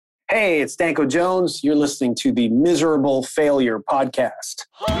Hey, it's Danko Jones. You're listening to the Miserable Failure Podcast.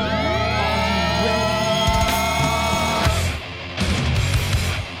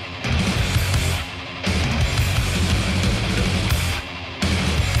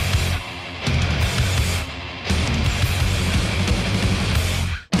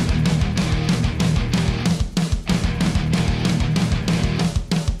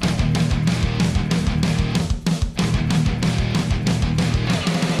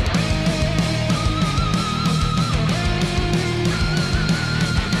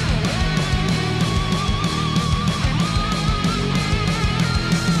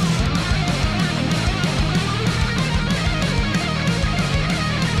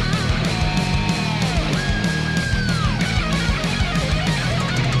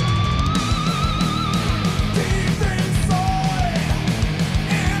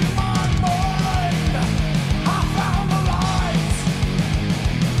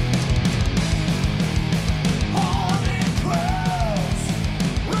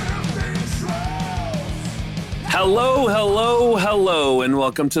 Hello, and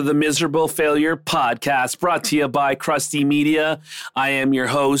welcome to the Miserable Failure Podcast, brought to you by Krusty Media. I am your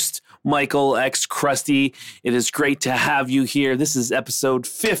host, Michael X. Krusty. It is great to have you here. This is episode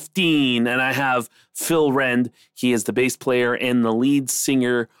 15, and I have Phil Rind. He is the bass player and the lead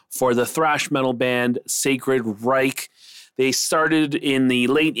singer for the thrash metal band Sacred Reich. They started in the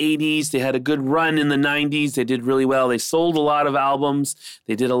late 80s. They had a good run in the 90s. They did really well. They sold a lot of albums.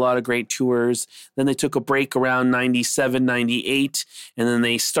 They did a lot of great tours. Then they took a break around 97, 98, and then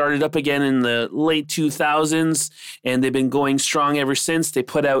they started up again in the late 2000s, and they've been going strong ever since. They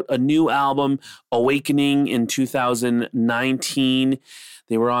put out a new album, Awakening, in 2019.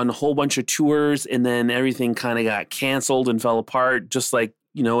 They were on a whole bunch of tours, and then everything kind of got canceled and fell apart, just like,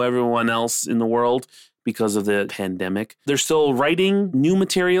 everyone else in the world, because of the pandemic. They're still writing new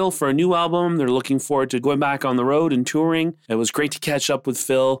material for a new album. They're looking forward to going back on the road and touring. It was great to catch up with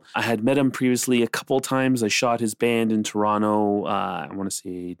Phil. I had met him previously a couple times. I shot his band in Toronto, I want to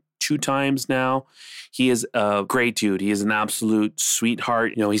say 2 times now. He is a great dude. He is an absolute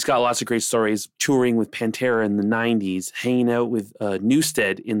sweetheart. He's got lots of great stories, touring with Pantera in the 90s, hanging out with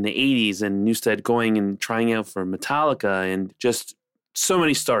Newsted in the 80s, and Newsted going and trying out for Metallica, and just so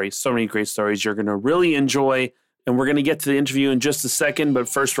many stories, so many great stories you're going to really enjoy. And we're going to get to the interview in just a second, but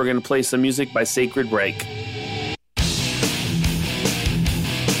first we're going to play some music by Sacred Reich.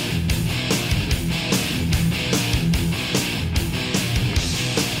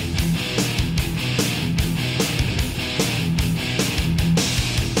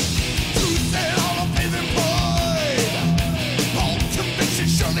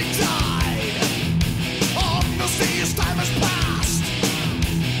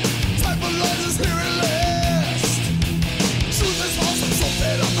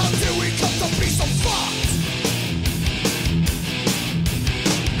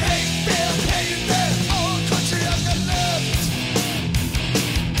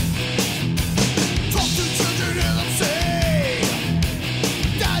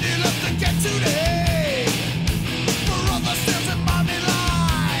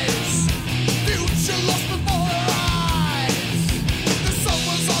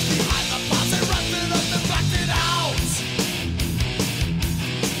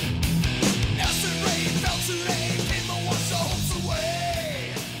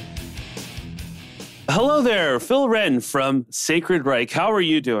 Hello there, Phil Rind from Sacred Reich. How are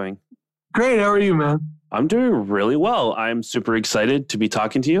you doing? Great. How are you, man? I'm doing really well. I'm super excited to be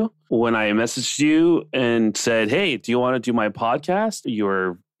talking to you. When I messaged you and said, hey, do you want to do my podcast? You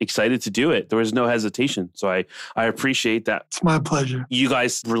were excited to do it. There was no hesitation. So I appreciate that. It's my pleasure. You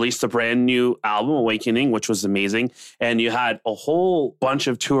guys released a brand new album, Awakening, which was amazing. And you had a whole bunch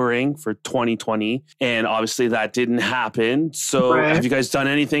of touring for 2020. And obviously that didn't happen. So Have you guys done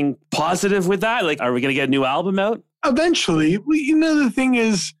anything positive with that? Like, are we going to get a new album out? Eventually. The thing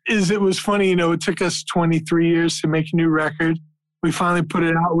is it was funny, it took us 23 years to make a new record. We finally put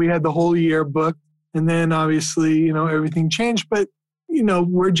it out. We had the whole year booked. And then obviously, everything changed. But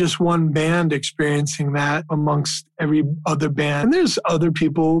we're just one band experiencing that amongst every other band. And there's other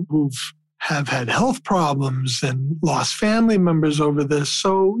people have had health problems and lost family members over this.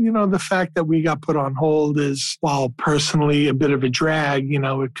 So, the fact that we got put on hold is, while personally a bit of a drag,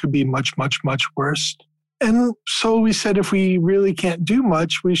 it could be much, much, much worse. And so we said, if we really can't do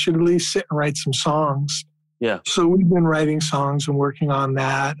much, we should at least sit and write some songs. Yeah. So we've been writing songs and working on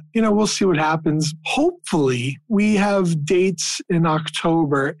that. We'll see what happens. Hopefully, we have dates in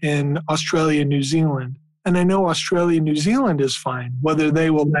October in Australia, New Zealand. And I know Australia, New Zealand is fine. Whether they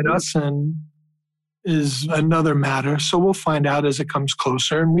will let us in, is another matter. So we'll find out as it comes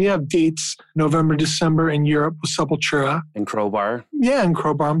closer. And we have dates November, December in Europe with Sepultura. And Crowbar. Yeah, and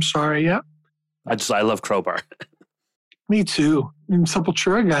Crowbar. I'm sorry. Yeah. I love Crowbar. Me too. And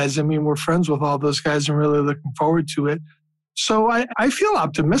Sepultura guys, I mean, we're friends with all those guys and really looking forward to it. So I feel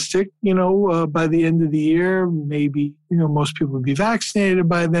optimistic, by the end of the year, maybe, most people will be vaccinated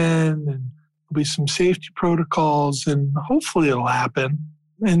by then and there'll be some safety protocols and hopefully it'll happen.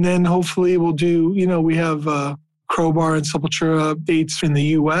 And then hopefully we'll do, we have Crowbar and Sepultura dates in the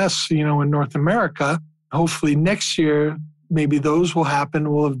US, in North America. Hopefully next year, maybe those will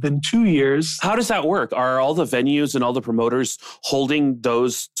happen. Will have been 2 years. How does that work? Are all the venues and all the promoters holding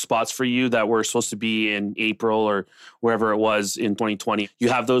those spots for you that were supposed to be in April or wherever it was in 2020? You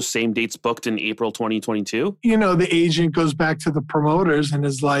have those same dates booked in April 2022? The agent goes back to the promoters and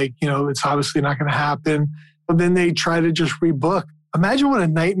is like, it's obviously not going to happen. But then they try to just rebook. Imagine what a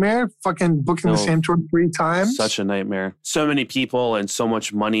nightmare, fucking booking the same tour 3 times. Such a nightmare. So many people and so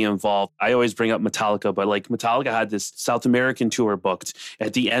much money involved. I always bring up Metallica, but Metallica had this South American tour booked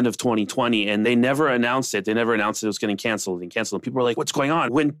at the end of 2020 and they never announced it. They never announced it was getting canceled and canceled. People were like, what's going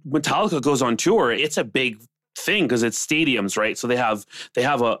on? When Metallica goes on tour, it's a big thing because it's stadiums, right? So they have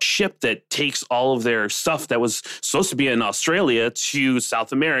a ship that takes all of their stuff that was supposed to be in Australia to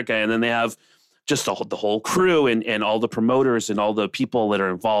South America. And then they have just the whole crew and all the promoters and all the people that are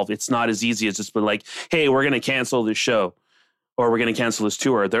involved. It's not as easy as just be like, hey, we're going to cancel this show or we're going to cancel this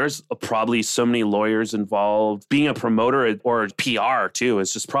tour. There's probably so many lawyers involved. Being a promoter or PR too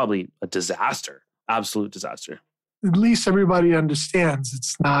is just probably a disaster, absolute disaster. At least everybody understands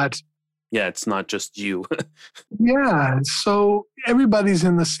it's not. Yeah, it's not just you. Yeah, so everybody's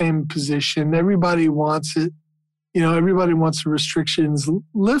in the same position. Everybody wants it. Everybody wants the restrictions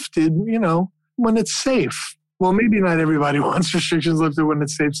lifted, when it's safe. Well, maybe not everybody wants restrictions lifted when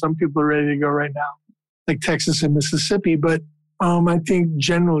it's safe. Some people are ready to go right now, like Texas and Mississippi. But I think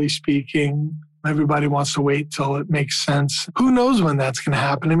generally speaking, everybody wants to wait till it makes sense. Who knows when that's going to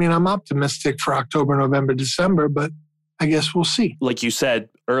happen? I mean, I'm optimistic for October, November, December, but I guess we'll see. Like you said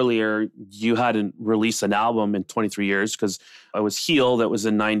earlier, you hadn't released an album in 23 years because I was Heal, that was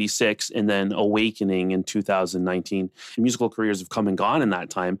in 96, and then Awakening in 2019. Musical careers have come and gone in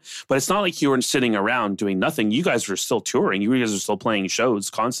that time, but it's not like you were sitting around doing nothing. You guys were still touring. You guys are still playing shows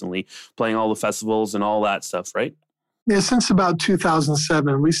constantly, playing all the festivals and all that stuff, right? Yeah, since about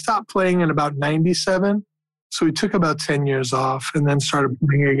 2007. We stopped playing in about 97. So we took about 10 years off and then started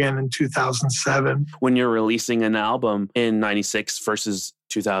playing again in 2007. When you're releasing an album in 96 versus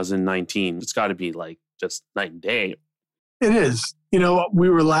 2019, it's got to be like just night and day. It is. We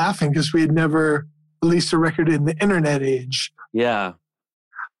were laughing because we had never released a record in the internet age. Yeah.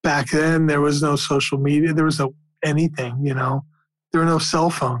 Back then, there was no social media. There was no anything, There were no cell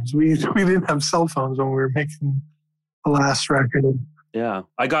phones. We didn't have cell phones when we were making the last record. Yeah.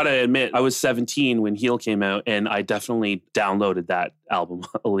 I got to admit, I was 17 when Heal came out, and I definitely downloaded that album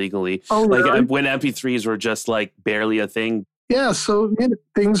illegally. Oh, really? When MP3s were just barely a thing. Yeah. So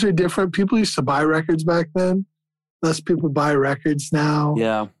things are different. People used to buy records back then. Less people buy records now.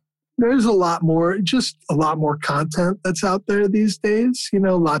 Yeah. There's a lot more content that's out there these days.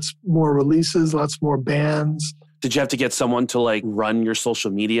 Lots more releases, lots more bands. Did you have to get someone to run your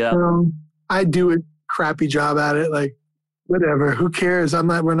social media? I do a crappy job at it. Whatever. Who cares?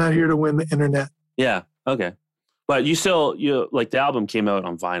 We're not here to win the internet. Yeah. Okay. But the album came out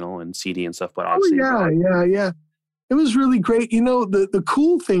on vinyl and CD and stuff, but obviously. Yeah. It was really great. The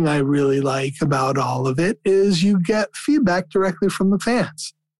cool thing I really like about all of it is you get feedback directly from the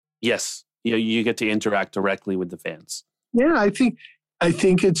fans. Yes. You get to interact directly with the fans. Yeah, I think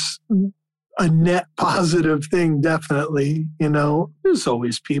it's a net positive thing, definitely. There's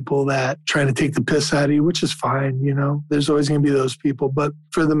always people that try to take the piss out of you, which is fine. There's always going to be those people. But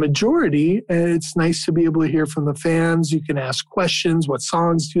for the majority, it's nice to be able to hear from the fans. You can ask questions. What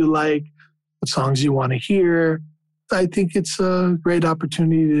songs do you like? What songs do you want to hear? I think it's a great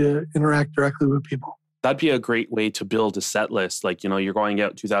opportunity to interact directly with people. That'd be a great way to build a set list. You're going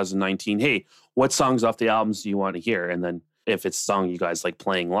out 2019. Hey, what songs off the albums do you want to hear? And then if it's a song you guys like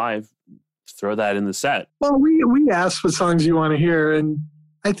playing live, throw that in the set. Well, we ask what songs you want to hear. And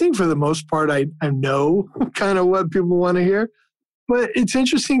I think for the most part, I know kind of what people want to hear. But it's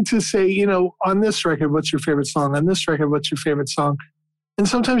interesting to say, on this record, what's your favorite song? On this record, what's your favorite song? And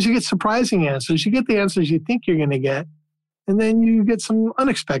sometimes you get surprising answers. You get the answers you think you're going to get. And then you get some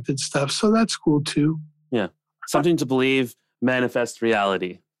unexpected stuff. So that's cool too. Yeah. Something to Believe, Manifest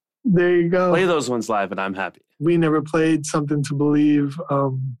Reality. There you go. Play those ones live and I'm happy. We never played Something to Believe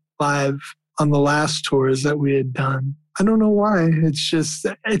live on the last tours that we had done. I don't know why.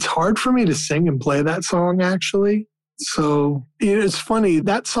 It's hard for me to sing and play that song, actually. So it's funny.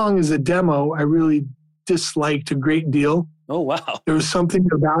 That song is a demo I really disliked a great deal. Oh, wow. There was something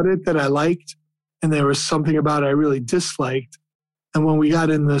about it that I liked, and there was something about it I really disliked. And when we got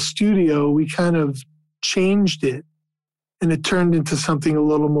in the studio, we kind of changed it, and it turned into something a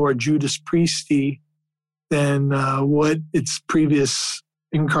little more Judas Priesty than what its previous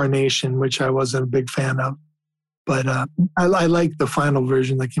incarnation, which I wasn't a big fan of. But I like the final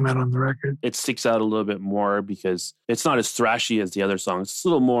version that came out on the record. It sticks out a little bit more because it's not as thrashy as the other songs. It's a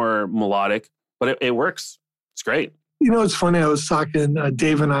little more melodic, but it works. It's great. It's funny. I was talking,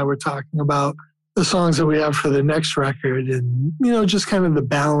 Dave and I were talking about the songs that we have for the next record and, just kind of the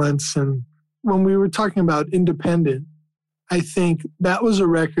balance. And when we were talking about Independent, I think that was a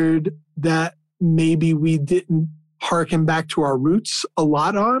record that maybe we didn't harken back to our roots a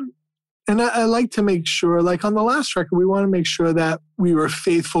lot on. And I like to make sure, like on the last record, we want to make sure that we were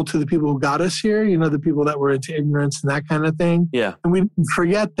faithful to the people who got us here, the people that were into ignorance and that kind of thing. Yeah. And we didn't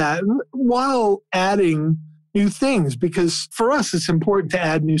forget that while adding new things, because for us, it's important to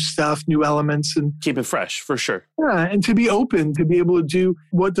add new stuff, new elements. And keep it fresh, for sure. Yeah, and to be open, to be able to do,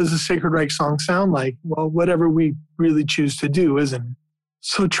 what does a Sacred Reich song sound like? Well, whatever we really choose to do, isn't it?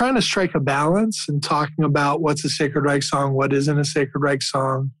 So trying to strike a balance and talking about what's a Sacred Reich song, what isn't a Sacred Reich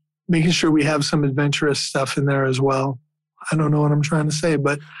song, making sure we have some adventurous stuff in there as well. I don't know what I'm trying to say,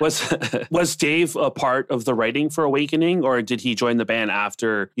 but... Was Dave a part of the writing for Awakening, or did he join the band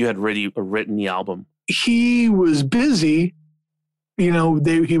after you had written the album? He was busy. He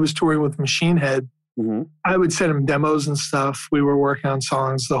was touring with Machine Head. Mm-hmm. I would send him demos and stuff. We were working on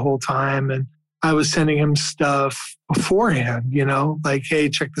songs the whole time, and I was sending him stuff beforehand, like, hey,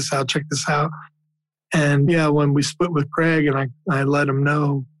 check this out. And yeah, when we split with Craig and I let him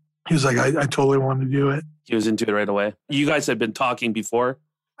know, he was like, I totally want to do it. He was into it right away. You guys had been talking before?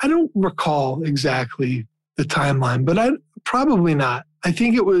 I don't recall exactly the timeline, but probably not. I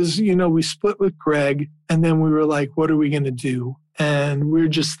think it was, we split with Greg and then we were like, what are we going to do? And we were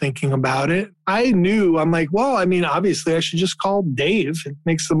just thinking about it. I'm like, well, obviously I should just call Dave. It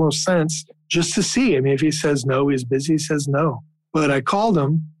makes the most sense just to see. If he says no, he's busy, he says no. But I called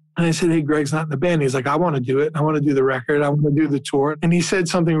him and I said, hey, Greg's not in the band. He's like, I want to do it. I want to do the record. I want to do the tour. And he said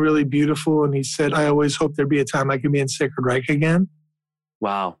something really beautiful. And he said, I always hope there'd be a time I could be in Sacred Reich again.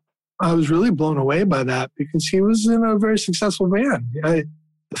 Wow. I was really blown away by that because he was in a very successful band. The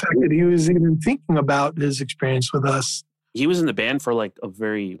fact that he was even thinking about his experience with us. He was in the band for like a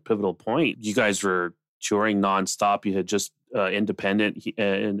very pivotal point. You guys were touring nonstop. You had just Independent,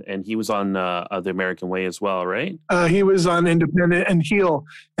 and he was on The American Way as well, right? He was on Independent and Heal,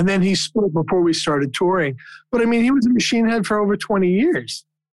 and then he split before we started touring. But he was a Machine Head for over 20 years.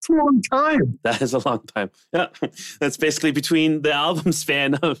 It's a long time. That is a long time. Yeah, that's basically between the album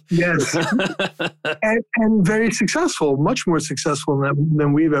span of... Yes. and very successful, much more successful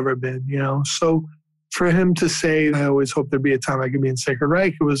than we've ever been, So for him to say, I always hope there'd be a time I could be in Sacred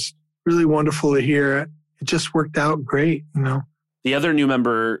Reich, it was really wonderful to hear. It just worked out great, The other new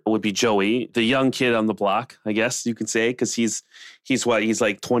member would be Joey, the young kid on the block, I guess you could say, because he's what? He's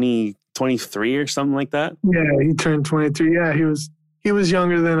like 23 or something like that? Yeah, he turned 23. Yeah, he was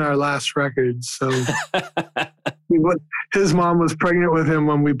younger than our last record. So his mom was pregnant with him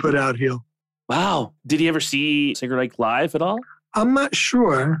when we put out Heal. Wow. Did he ever see Sacred Reich live at all? I'm not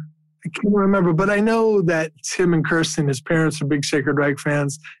sure. I can't remember, but I know that Tim and Kirsten, his parents, are big Sacred Reich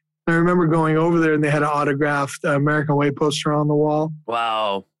fans. I remember going over there and they had an autographed American Way poster on the wall.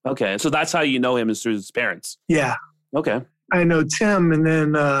 Wow. Okay. So that's how you know him, is through his parents. Yeah. Okay. I know Tim. And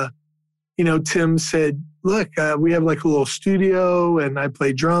then, Tim said, look, we have like a little studio and I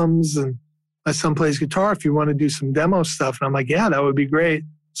play drums and my son plays guitar if you want to do some demo stuff. And I'm like, yeah, that would be great.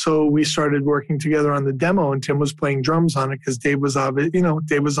 So we started working together on the demo and Tim was playing drums on it because Dave was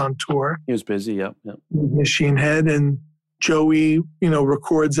Dave was on tour. He was busy. Yep. Machine Head, and Joey,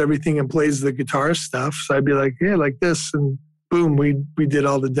 records everything and plays the guitar stuff. So I'd be like, yeah, like this. And boom, we did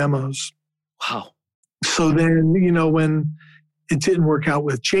all the demos. Wow. So then, when it didn't work out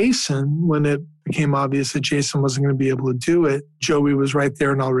with Jason, when it became obvious that Jason wasn't going to be able to do it, Joey was right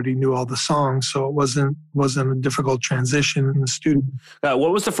there and already knew all the songs. So it wasn't a difficult transition in the studio.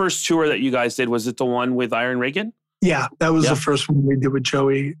 What was the first tour that you guys did? Was it the one with Iron Reagan? Yeah, that was the first one we did with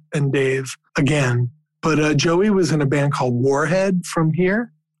Joey and Dave again. But Joey was in a band called Warhead from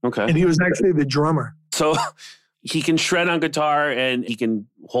here. Okay. And he was actually the drummer. So he can shred on guitar and he can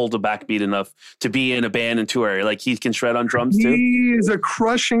hold a backbeat enough to be in a band and tour. Like he can shred on drums too? He is a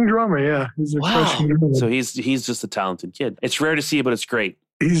crushing drummer, yeah. He's a crushing drummer. So he's just a talented kid. It's rare to see, but it's great.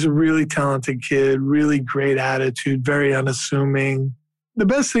 He's a really talented kid, really great attitude, very unassuming. The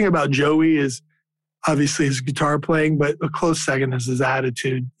best thing about Joey is obviously his guitar playing, but a close second is his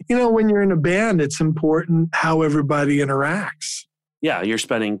attitude. You know, when you're in a band, it's important how everybody interacts. Yeah, you're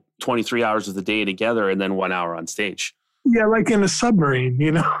spending 23 hours of the day together and then 1 hour on stage. Yeah, like in a submarine,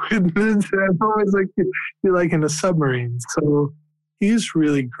 you know. It's always like you're like in a submarine. So he's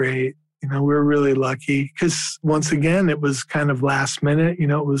really great. You know, we're really lucky because once again, it was kind of last minute. You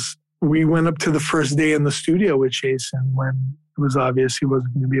know, we went up to the first day in the studio with Jason when it was obvious he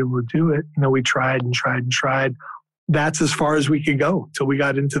wasn't going to be able to do it. You know, we tried and tried and tried. That's as far as we could go till we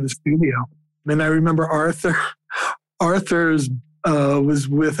got into the studio. And I remember Arthur's was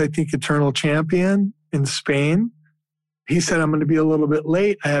with, I think, Eternal Champion in Spain. He said, I'm going to be a little bit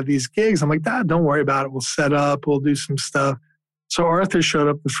late. I have these gigs. I'm like, don't worry about it. We'll set up. We'll do some stuff. So Arthur showed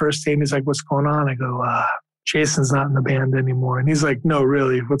up the first day and he's like, what's going on? I go, Jason's not in the band anymore. And he's like, no,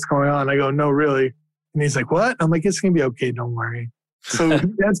 really? What's going on? I go, no, really? And he's like, what? I'm like, it's going to be okay. Don't worry. So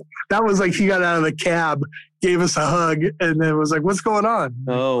that was like, he got out of the cab, gave us a hug, and then was like, what's going on?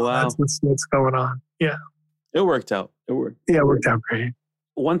 Oh, wow. That's what's going on. Yeah. It worked out. It worked. Yeah, it worked out great.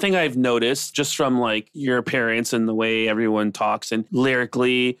 One thing I've noticed just from like your appearance and the way everyone talks and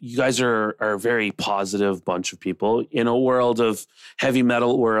lyrically, you guys are a very positive bunch of people in a world of heavy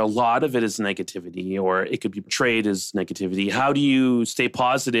metal where a lot of it is negativity or it could be portrayed as negativity. How do you stay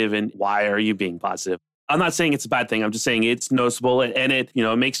positive and why are you being positive? I'm not saying it's a bad thing. I'm just saying it's noticeable and it,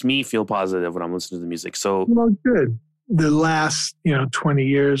 it makes me feel positive when I'm listening to the music. So, well, good. The last, 20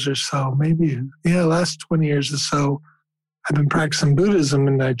 years or so, last 20 years or so, I've been practicing Buddhism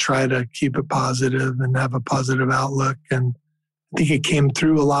and I try to keep it positive and have a positive outlook. And I think it came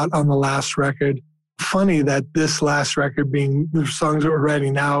through a lot on the last record. Funny that this last record being the songs that we're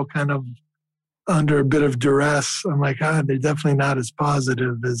writing now kind of under a bit of duress. I'm like, they're definitely not as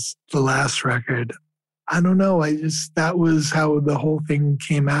positive as the last record. I don't know. That was how the whole thing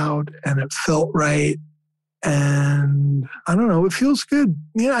came out and it felt right. And I don't know, it feels good.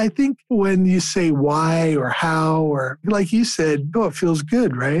 Yeah, I think when you say why or how, or like you said, it feels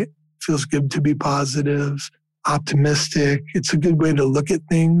good, right? It feels good to be positive, optimistic. It's a good way to look at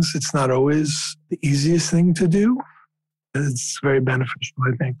things. It's not always the easiest thing to do. It's very beneficial,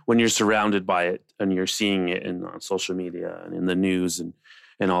 I think. When you're surrounded by it and you're seeing it on social media and in the news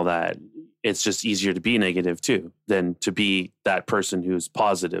and all that, it's just easier to be negative too than to be that person who's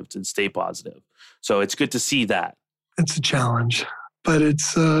positive, to stay positive. So it's good to see that. It's a challenge, but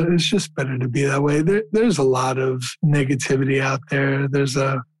it's just better to be that way. There's a lot of negativity out there.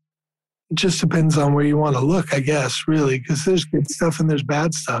 It just depends on where you want to look, I guess, really, because there's good stuff and there's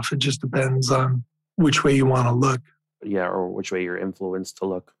bad stuff. It just depends on which way you want to look. Yeah, or which way you're influenced to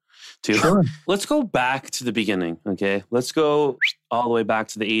look to. Sure. Let's go back to the beginning, okay? Let's go all the way back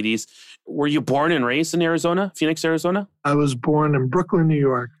to the 80s. Were you born and raised in Arizona, Phoenix, Arizona? I was born in Brooklyn, New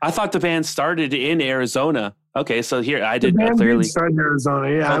York. I thought the band started in Arizona. Okay, so here I did the band clearly. Did start in Arizona.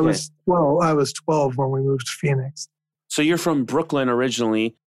 Yeah, okay. I was 12 when we moved to Phoenix. So you're from Brooklyn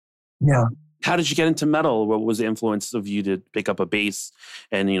originally. Yeah. How did you get into metal? What was the influence of you to pick up a bass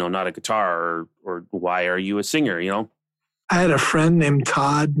and, not a guitar? Or why are you a singer, I had a friend named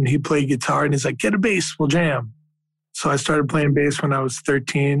Todd, and he played guitar, and he's like, get a bass, we'll jam. So I started playing bass when I was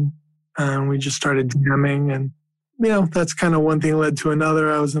 13, and we just started jamming. And, that's kind of one thing led to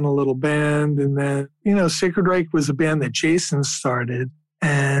another. I was in a little band, and then, Sacred Reich was a band that Jason started,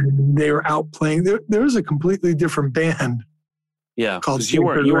 and they were out playing. There was a completely different band. Yeah, because you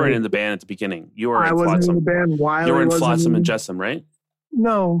weren't in the band at the beginning. I wasn't in the band. Wiley you were in Flotsam and Jetsam, right?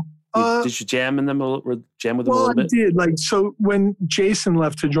 No. Did you jam with them a little bit? Well, I did. So when Jason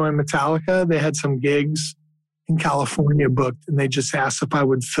left to join Metallica, they had some gigs in California booked, and they just asked if I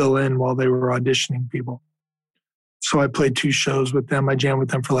would fill in while they were auditioning people. So I played 2 shows with them. I jammed with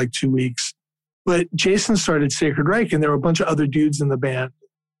them for like 2 weeks. But Jason started Sacred Reich, and there were a bunch of other dudes in the band.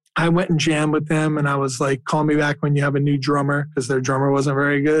 I went and jammed with them, and I was like, call me back when you have a new drummer, because their drummer wasn't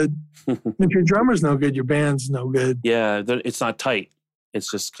very good. If your drummer's no good, your band's no good. Yeah, it's not tight. It's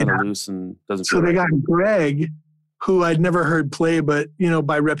just kind of loose and doesn't feel So they right. got Greg, who I'd never heard play, but,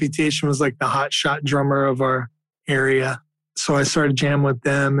 by reputation was like the hot shot drummer of our area. So I started jamming with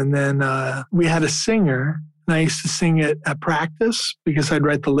them. And then we had a singer, and I used to sing it at practice because I'd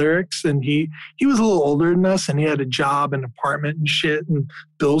write the lyrics. And he was a little older than us, and he had a job and apartment and shit and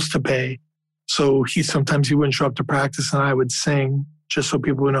bills to pay. So sometimes he wouldn't show up to practice, and I would sing just so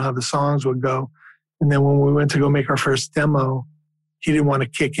people would know how the songs would go. And then when we went to go make our first demo, he didn't want to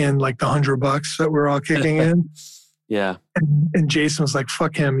kick in like the $100 that we're all kicking in. Yeah. And Jason was like,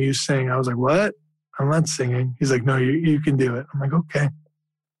 fuck him, you sing. I was like, what? I'm not singing. He's like, no, you can do it. I'm like, okay.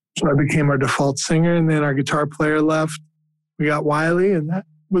 So I became our default singer, and then our guitar player left. We got Wiley, and that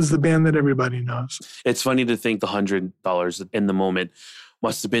was the band that everybody knows. It's funny to think the $100 in the moment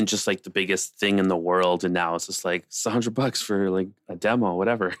must have been just like the biggest thing in the world. And now it's just like, it's $100 for like a demo,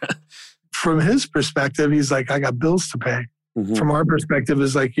 whatever. From his perspective, he's like, I got bills to pay. Mm-hmm. From our perspective,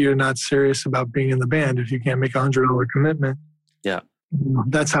 is like, you're not serious about being in the band if you can't make $100 commitment. Yeah.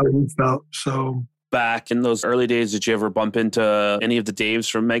 That's how we felt. So back in those early days, did you ever bump into any of the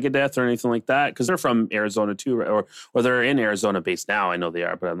Daves from Megadeth or anything like that? Because they're from Arizona too, right? Or they're in Arizona based now. I know they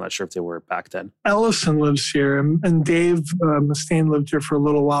are, but I'm not sure if they were back then. Ellison lives here, and Dave Mustaine lived here for a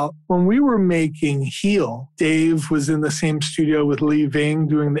little while. When we were making Heal, Dave was in the same studio with Lee Ving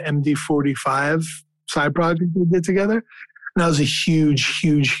doing the MD45 side project we did together. And I was a huge,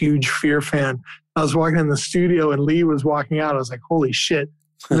 huge, huge Fear fan. I was walking in the studio and Lee was walking out. I was like, holy shit.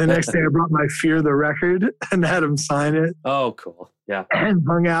 And the next day I brought my Fear the record and had him sign it. Oh, cool. Yeah. And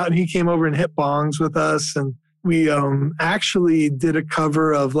hung out, and he came over and hit bongs with us. And we actually did a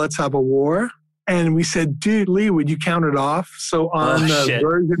cover of Let's Have a War. And we said, dude, Lee, would you count it off? So on the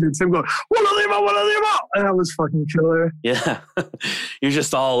version, it's him going, and that was fucking killer. Yeah. You're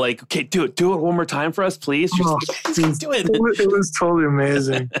just all like, okay, do it one more time for us, please. Do it. It was totally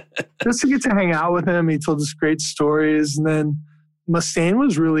amazing. Just to get to hang out with him. He told us great stories. And then Mustaine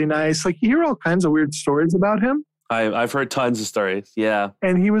was really nice. Like, you hear all kinds of weird stories about him. I've heard tons of stories. Yeah.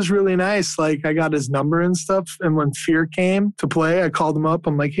 And he was really nice. Like, I got his number and stuff. And when Fear came to play, I called him up.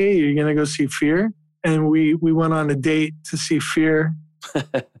 I'm like, hey, are you going to go see Fear? And we went on a date to see Fear.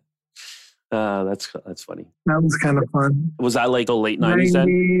 That's funny. That was kind of fun. Was that like the late 90s then?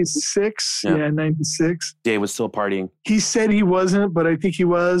 96. Yeah, 96. Dave was still partying. He said he wasn't, but I think he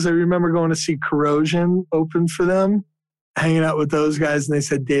was. I remember going to see Corrosion open for them, hanging out with those guys. And they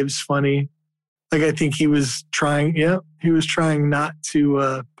said, Dave's funny. Like, I think he was trying not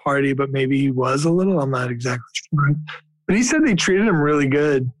to party, but maybe he was a little. I'm not exactly sure. But he said they treated him really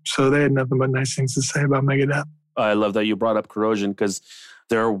good. So they had nothing but nice things to say about Megadeth. I love that you brought up Corrosion because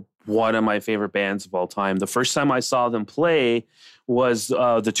they're one of my favorite bands of all time. The first time I saw them play was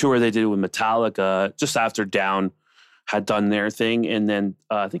the tour they did with Metallica just after Down had done their thing. And then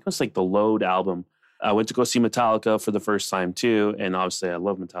I think it was like the Load album. I went to go see Metallica for the first time too. And obviously I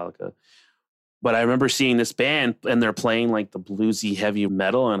love Metallica. But I remember seeing this band and they're playing like the bluesy heavy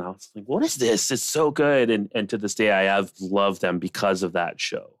metal. And I was like, what is this? It's so good. And to this day, I have loved them because of that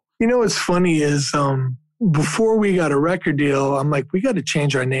show. You know, what's funny is before we got a record deal, I'm like, we got to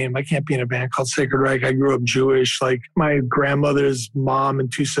change our name. I can't be in a band called Sacred Reich. I grew up Jewish. Like, my grandmother's mom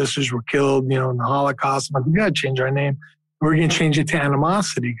and 2 sisters were killed, in the Holocaust. I'm like, we got to change our name. We're going to change it to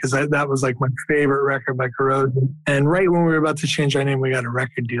Animosity because that was like my favorite record by Corrosion. And right when we were about to change our name, we got a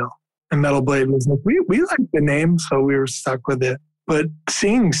record deal. And Metal Blade was like, we like the name, so we were stuck with it. But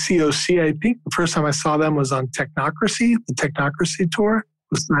seeing COC, I think the first time I saw them was on Technocracy, the Technocracy tour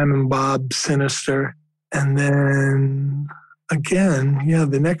with Simon Bob, Sinister. And then again,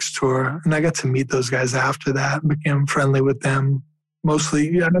 the next tour. And I got to meet those guys after that, became friendly with them.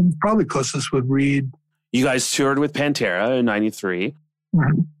 Mostly, I'm probably closest with Reed. You guys toured with Pantera in 93.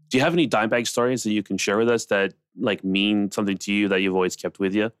 Mm-hmm. Do you have any Dimebag stories that you can share with us that like mean something to you that you've always kept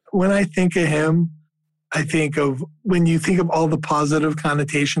with you? When I think of him, I think of when you think of all the positive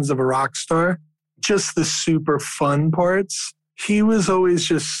connotations of a rock star, just the super fun parts. He was always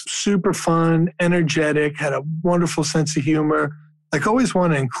just super fun, energetic, had a wonderful sense of humor. Like, always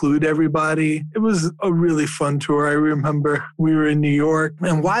want to include everybody. It was a really fun tour. I remember we were in New York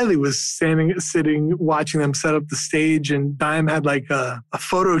and Wiley was sitting, watching them set up the stage, and Dime had like a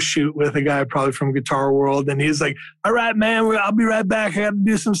photo shoot with a guy probably from Guitar World. And he's like, all right, man, I'll be right back. I got to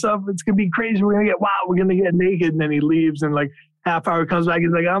do some stuff. It's going to be crazy. We're going to get naked. And then he leaves, and like half hour comes back.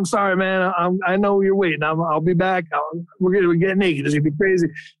 He's like, I'm sorry, man. I know you're waiting. I'll be back. We're going to get naked. It's going to be crazy.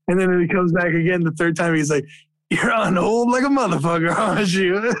 And then when he comes back again the third time, he's like, you're on hold like a motherfucker, aren't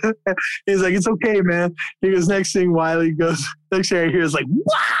you? He's like, it's okay, man. He goes, next thing I hear is like,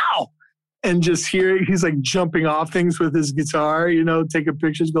 wow. And just he's like jumping off things with his guitar, taking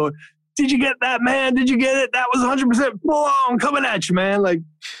pictures going, did you get that, man? Did you get it? That was 100% full on coming at you, man. Like,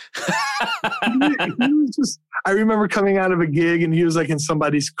 he was just, I remember coming out of a gig and he was like in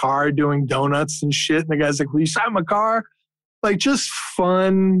somebody's car doing donuts and shit. And the guy's like, will you sign my car? Like, just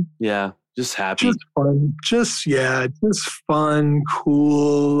fun. Yeah. Just happy. Just fun. Just fun,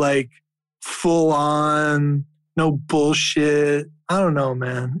 cool, like full on, no bullshit. I don't know,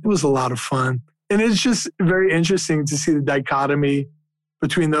 man. It was a lot of fun. And it's just very interesting to see the dichotomy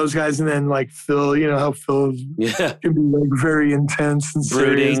between those guys and then like Phil, how Phil can be like very intense and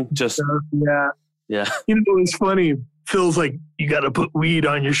brooding, serious. just stuff. Yeah. It was funny. Phil's like, you got to put weed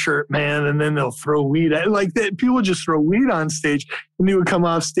on your shirt, man. And then they'll throw weed at like that. People just throw weed on stage. And he would come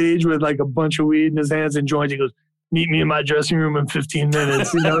off stage with like a bunch of weed in his hands and joints. He goes, meet me in my dressing room in 15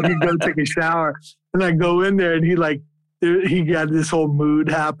 minutes. You know, he'd go take a shower. And I go in there and he got this whole mood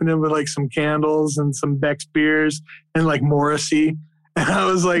happening with like some candles and some Beck's beers and like Morrissey. And I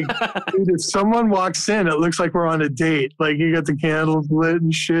was like, dude, if someone walks in, it looks like we're on a date. Like you got the candles lit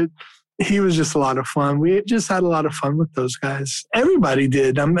and shit. He was just a lot of fun. We just had a lot of fun with those guys. Everybody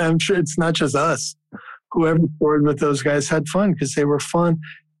did. I'm sure it's not just us. Whoever toured with those guys had fun because they were fun.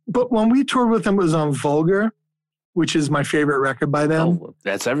 But when we toured with them, it was on Vulgar, which is my favorite record by them. Oh,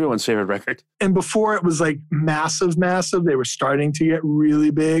 that's everyone's favorite record. And before it was like massive. They were starting to get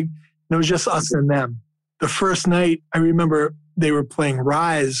really big. And it was just us and them. The first night, I remember they were playing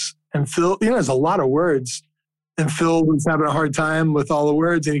Rise. And Phil, there's a lot of words. And Phil was having a hard time with all the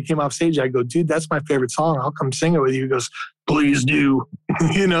words. And he came off stage. I go, dude, that's my favorite song. I'll come sing it with you. He goes, please do.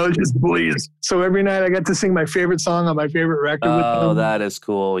 Just please. So every night I got to sing my favorite song on my favorite record with them. Oh, that is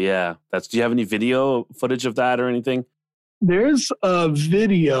cool. Yeah. Do you have any video footage of that or anything? There's a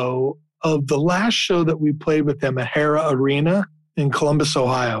video of the last show that we played with them at Hara Arena in Columbus,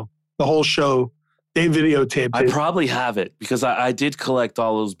 Ohio. The whole show, they videotaped it. I probably have it because I did collect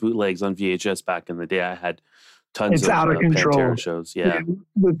all those bootlegs on VHS back in the day. I had tons of out of control Pantera shows. Yeah.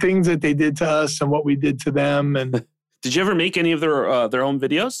 The things that they did to us and what we did to them. And did you ever make any of their own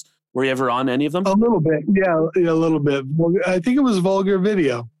videos? Were you ever on any of them? A little bit. Yeah, a little bit. I think it was Vulgar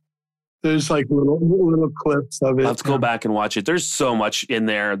Video. There's like little clips of it. Let's go back and watch it. There's so much in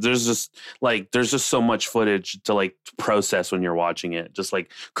there. There's just so much footage to like process when you're watching it. Just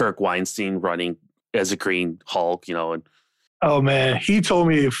like Kirk Weinstein running as a Green Hulk, and oh man, he told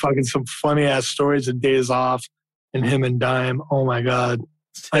me fucking some funny ass stories of days off and him and Dime. Oh my God.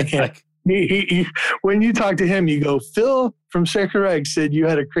 I can't. he, when you talk to him, you go, Phil from Sacred Reich said you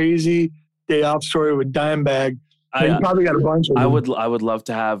had a crazy day off story with Dimebag. You probably got a bunch of them. I would love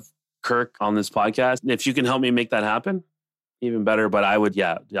to have Kirk on this podcast. If you can help me make that happen, even better. But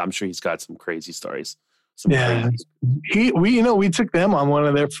I'm sure he's got some crazy stories. We took them on one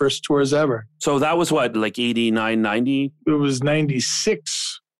of their first tours ever. So that was what, like 89, 90? It was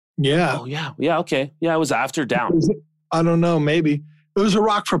 96. Yeah. Oh, yeah. Yeah, okay. Yeah, it was after Down. I don't know, maybe. It was a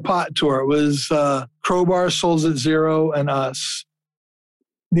Rock for Pot tour. It was Crowbar, Souls at Zero, and us.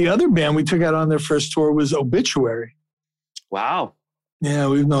 The other band we took out on their first tour was Obituary. Wow. Yeah,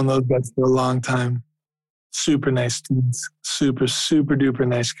 we've known those guys for a long time. Super nice dudes. Super, super duper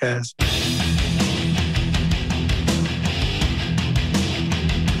nice guys.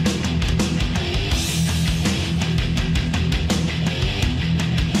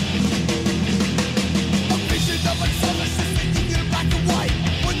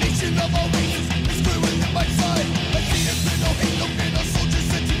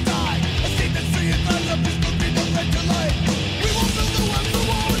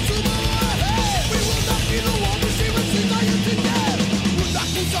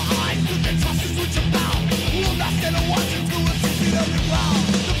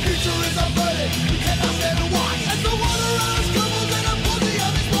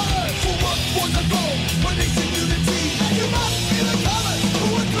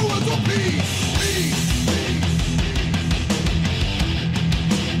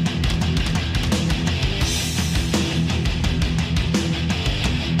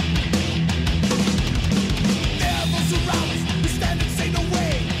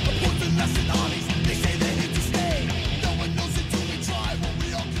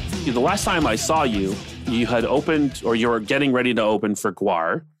 The last time I saw you, you had opened, or you were getting ready to open for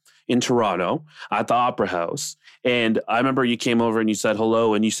Gwar in Toronto at the Opera House. And I remember you came over and you said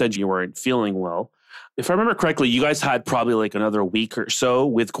hello, and you said you weren't feeling well. If I remember correctly, you guys had probably like another week or so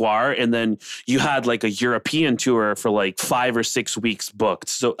with Gwar, and then you had like a European tour for like 5 or 6 weeks booked.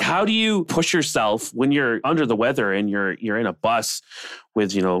 So how do you push yourself when you're under the weather and you're in a bus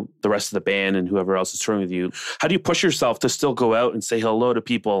with, the rest of the band and whoever else is touring with you? How do you push yourself to still go out and say hello to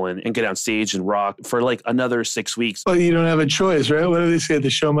people and get on stage and rock for like another 6 weeks? Well, you don't have a choice, right? What do they say? The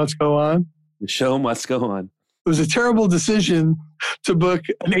show must go on. The show must go on. It was a terrible decision to book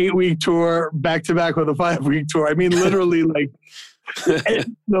an 8-week tour back to back with a 5-week tour. I mean, literally, like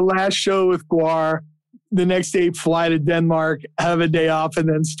the last show with Gwar, the next day fly to Denmark, have a day off, and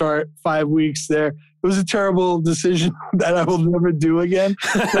then start 5 weeks there. It was a terrible decision that I will never do again.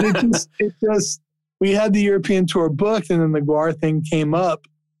 But it just, we had the European tour booked, and then the Gwar thing came up,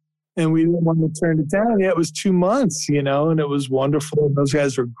 and we didn't want to turn it down. Yeah, it was 2 months, and it was wonderful. Those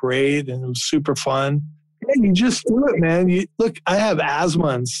guys were great, and it was super fun. Yeah, you just do it, man. Look, I have asthma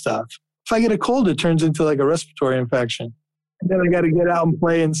and stuff. If I get a cold, it turns into like a respiratory infection. And then I got to get out and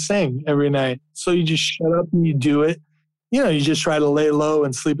play and sing every night. So you just shut up and you do it. You just try to lay low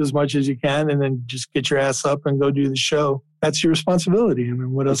and sleep as much as you can and then just get your ass up and go do the show. That's your responsibility. I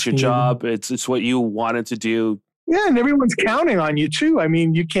mean, what else? It's your job. It's what you wanted to do. Yeah, and everyone's counting on you too. I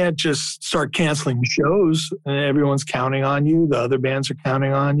mean, you can't just start canceling shows and everyone's counting on you. The other bands are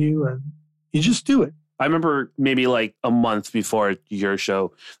counting on you and you just do it. I remember maybe like a month before your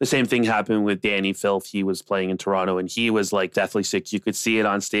show, the same thing happened with Danny Filth. He was playing in Toronto and he was like deathly sick. You could see it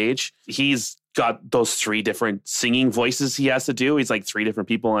on stage. He's got those 3 different singing voices he has to do. He's like 3 different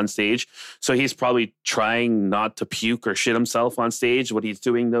people on stage. So he's probably trying not to puke or shit himself on stage when he's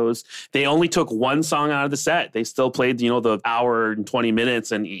doing those. They only took 1 song out of the set. They still played, the hour and 20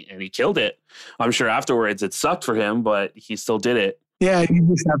 minutes and he killed it. I'm sure afterwards it sucked for him, but he still did it. Yeah, you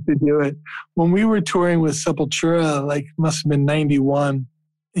just have to do it. When we were touring with Sepultura, like must have been 91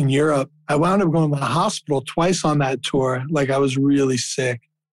 in Europe, I wound up going to the hospital twice on that tour. Like I was really sick.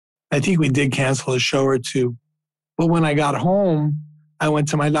 I think we did cancel a show or 2. But when I got home, I went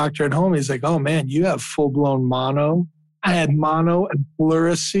to my doctor at home. He's like, oh man, you have full-blown mono. I had mono and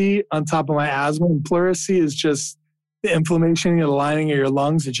pleurisy on top of my asthma. And pleurisy is just the inflammation in the lining of your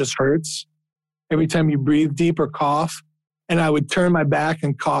lungs. It just hurts every time you breathe deep or cough. And I would turn my back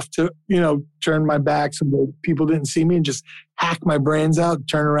and cough to, turn my back so that people didn't see me and just hack my brains out,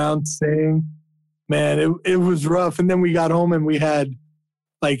 turn around, sing. Man, it was rough. And then we got home and we had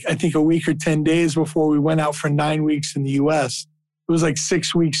like, I think a week or 10 days before we went out for 9 weeks in the US. It was like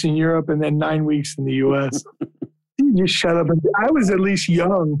 6 weeks in Europe and then 9 weeks in the US. You just shut up. I was at least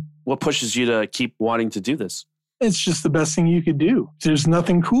young. What pushes you to keep wanting to do this? It's just the best thing you could do. There's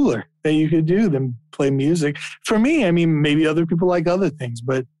nothing cooler that you could do than play music. For me, I mean, maybe other people like other things,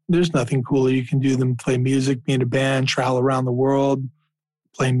 but there's nothing cooler you can do than play music, be in a band, travel around the world,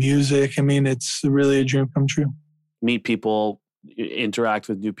 play music. I mean, it's really a dream come true. Meet people, interact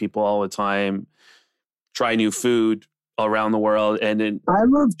with new people all the time, try new food around the world. And then I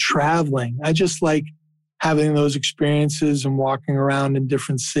love traveling. I just like having those experiences and walking around in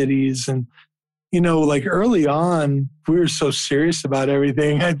different cities. And like early on, we were so serious about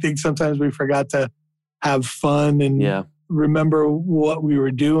everything. I think sometimes we forgot to have fun and remember what we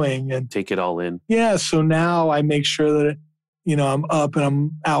were doing and take it all in. Yeah. So now I make sure that, I'm up and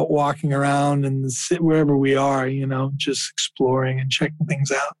I'm out walking around and wherever we are, just exploring and checking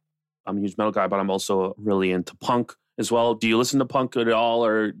things out. I'm a huge metal guy, but I'm also really into punk as well. Do you listen to punk at all?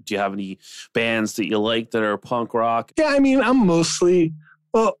 Or do you have any bands that you like that are punk rock? Yeah. I mean, I'm mostly...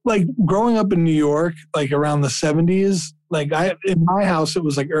 Well, like growing up in New York, like around the 70s, like in my house, it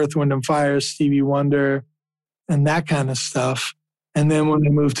was like Earth, Wind and Fire, Stevie Wonder, and that kind of stuff. And then when I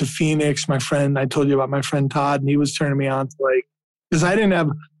moved to Phoenix, I told you about my friend Todd, and he was turning me on to like, because I didn't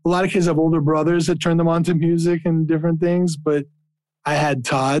have, a lot of kids have older brothers that turned them on to music and different things, but I had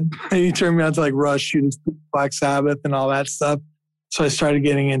Todd, and he turned me on to like Rush, Judas, Black Sabbath, and all that stuff. So I started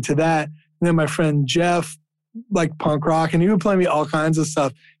getting into that. And then my friend Jeff, like punk rock, and he would play me all kinds of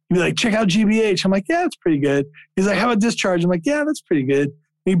stuff. He'd be like, check out GBH. I'm like, yeah, that's pretty good. He's like, how about Discharge? I'm like, yeah, that's pretty good. And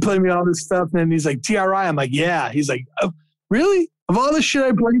he'd play me all this stuff, and then he's like, TRI. I'm like, yeah. He's like, oh, really? Of all the shit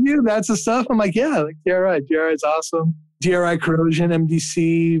I played you, that's the stuff? I'm like, yeah, like TRI. TRI is awesome. DRI Corrosion,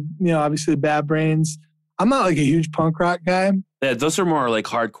 MDC, obviously Bad Brains. I'm not like a huge punk rock guy. Yeah, those are more like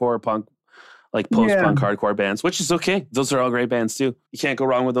hardcore punk, like post-punk hardcore bands, which is okay. Those are all great bands too. You can't go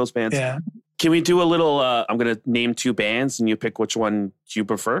wrong with those bands. Yeah. Can we do a little, I'm going to name 2 bands and you pick which one you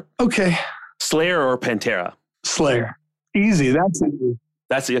prefer? Okay. Slayer or Pantera? Slayer. Easy. That's easy.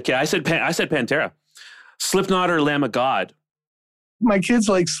 That's it. Okay. I said Pantera. Slipknot or Lamb of God? My kids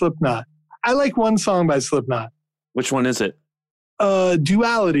like Slipknot. I like one song by Slipknot. Which one is it?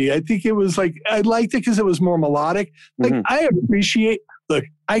 Duality. I think it was like, I liked it because it was more melodic. Like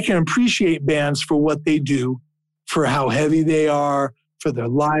I can appreciate bands for what they do, for how heavy they are, for their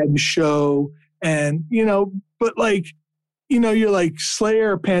live show. And, but like, you're like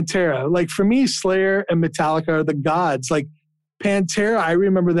Slayer or Pantera. Like for me, Slayer and Metallica are the gods. Like Pantera, I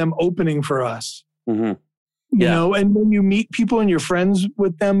remember them opening for us. Mm-hmm. And when you meet people and you're friends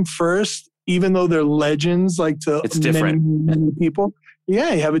with them first, even though they're legends, like to it's different. many people, you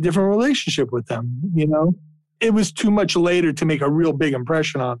have a different relationship with them, It was too much later to make a real big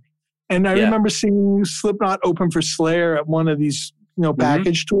impression on me. And I remember seeing Slipknot open for Slayer at one of these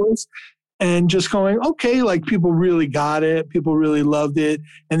package tours and just going, okay, like people really got it. People really loved it.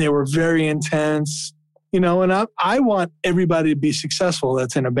 And they were very intense, and I want everybody to be successful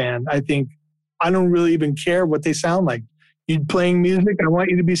that's in a band. I think I don't really even care what they sound like. You're playing music. I want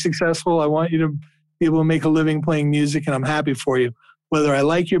you to be successful. I want you to be able to make a living playing music, and I'm happy for you. whether I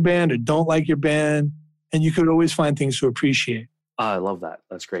like your band or don't like your band. And you could always find things to appreciate. I love that.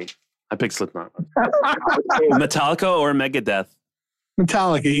 That's great. I picked Slipknot. Metallica or Megadeth?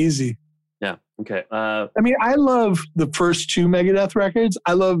 Metallica, easy. Yeah. Okay. I mean, I love the first two Megadeth records.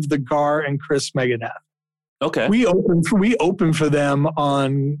 I love the Gar and Chris Megadeth. Okay. We opened for them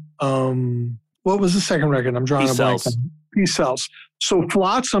on what was the second record? I'm drawing a blank. Peace Cells. So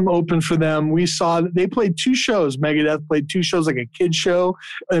Flotsam opened for them. We saw that they played two shows. Megadeth played two shows, like a kid show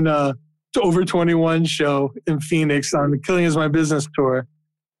and a over 21 show in Phoenix on the Killing Is My Business tour.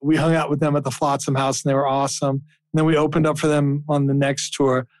 We hung out with them at the Flotsam house and they were awesome. And then we opened up for them on the next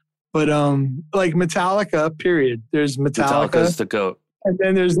tour. But like Metallica, period. There's Metallica. Metallica's the GOAT. And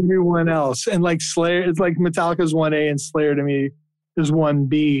then there's everyone else. And like Slayer, it's like Metallica's 1A and Slayer to me is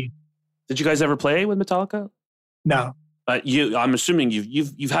 1B. Did you guys ever play with Metallica? No. I'm assuming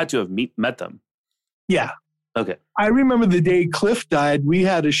you've had to have met them. Yeah. Okay. I remember the day Cliff died, we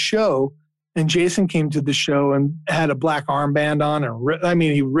had a show and Jason came to the show and had a black armband on. And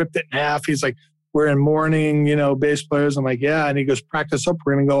he ripped it in half. He's like, we're in mourning, bass players. I'm like, yeah. And he goes, practice up.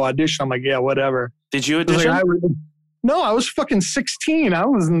 We're going to go audition. I'm like, yeah, whatever. Did you audition? No, I was fucking 16. I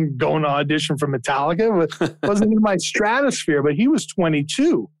wasn't going to audition for Metallica. It wasn't in my stratosphere, but he was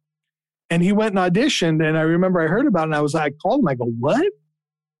 22. And he went and auditioned. And I remember I heard about it and I called him. I go, what?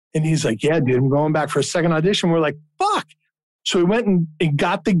 And he's like, yeah, dude, I'm going back for a second audition. We're like, fuck. So he went and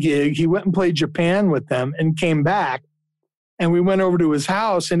got the gig. He went and played Japan with them and came back. And we went over to his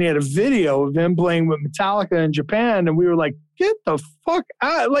house and he had a video of him playing with Metallica in Japan. And we were like, get the fuck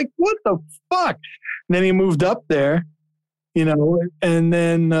out. Like, what the fuck? And then he moved up there, and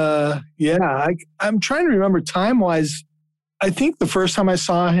then, I'm trying to remember time-wise. I think the first time I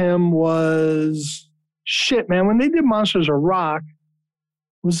saw him was, when they did Monsters of Rock,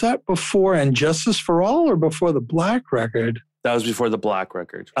 was that before And Justice for All or before the Black record? That was before the Black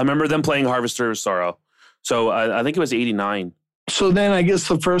record. I remember them playing Harvester of Sorrow. So I think it was 89. So then I guess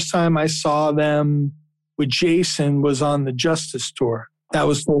the first time I saw them with Jason was on the Justice tour. That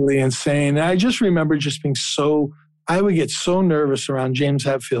was totally insane. And I just remember just being I would get so nervous around James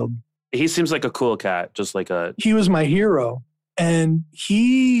Hetfield. He seems like a cool cat, He was my hero. And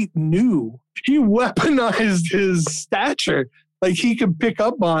he weaponized his stature. Like he could pick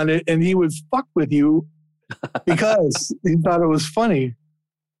up on it and he would fuck with you because he thought it was funny.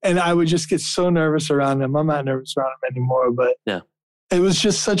 And I would just get so nervous around him. I'm not nervous around him anymore, but yeah, it was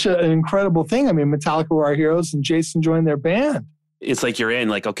just such an incredible thing. I mean, Metallica were our heroes and Jason joined their band. It's like you're in,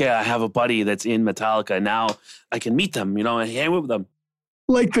 like, okay, I have a buddy that's in Metallica. Now I can meet them, and hang with them.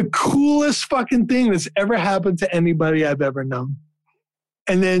 Like the coolest fucking thing that's ever happened to anybody I've ever known.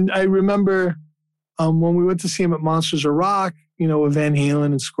 And then I remember when we went to see him at Monsters of Rock, with Van Halen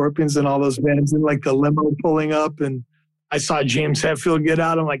and Scorpions and all those bands and like the limo pulling up and I saw James Hetfield get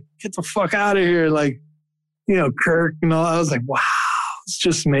out. I'm like, get the fuck out of here. Like, Kirk and all. I was like, wow, it's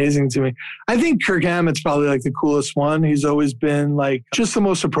just amazing to me. I think Kirk Hammett's probably like the coolest one. He's always been like just the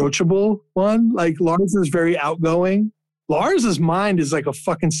most approachable one. Like Lars is very outgoing. Lars's mind is like a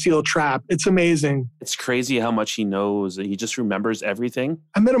fucking steel trap. It's amazing. It's crazy how much he knows. He just remembers everything.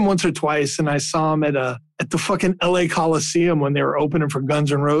 I met him once or twice and I saw him at the fucking LA Coliseum when they were opening for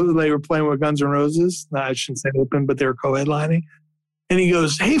Guns N' Roses. They were playing with Guns N' Roses. No, I shouldn't say open, but they were co-headlining. And he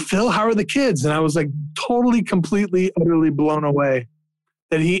goes, hey, Phil, how are the kids? And I was like totally, completely, utterly blown away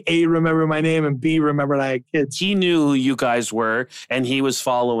that he A, remembered my name and B, remembered I had kids. He knew who you guys were and he was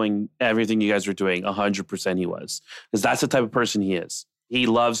following everything you guys were doing. 100% he was. Because that's the type of person he is. He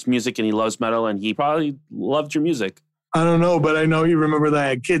loves music and he loves metal and he probably loved your music. I don't know, but I know he remembered that I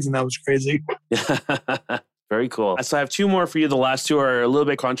had kids and that was crazy. Very cool. So I have two more for you. The last two are a little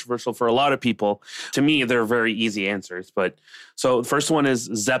bit controversial for a lot of people. To me, they're very easy answers. But so the first one is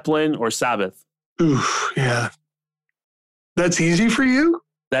Zeppelin or Sabbath? Ooh, yeah. That's easy for you?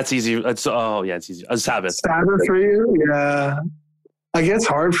 That's easy. It's easy. Sabbath. Sabbath for you? Yeah. I guess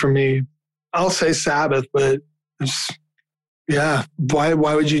hard for me. I'll say Sabbath, but yeah. Why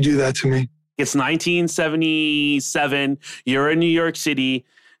would you do that to me? It's 1977. You're in New York City.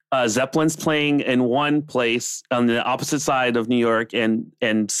 Zeppelin's playing in one place on the opposite side of New York and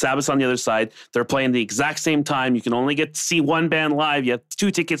Sabbath's on the other side. They're playing the exact same time. You can only get to see one band live. You have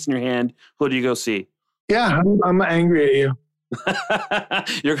 2 tickets in your hand. Who do you go see? Yeah, I'm angry at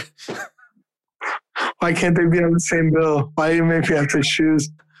you. Why can't they be on the same bill? Why do you make me have to choose?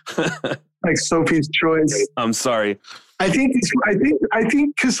 Like Sophie's Choice. I'm sorry. I think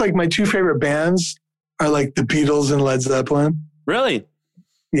because like my 2 favorite bands are like the Beatles and Led Zeppelin. Really?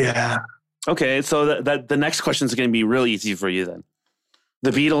 Yeah. Okay, so that the next question is going to be really easy for you then.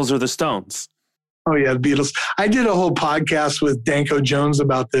 The Beatles or the Stones? Oh yeah, the Beatles. I did a whole podcast with Danko Jones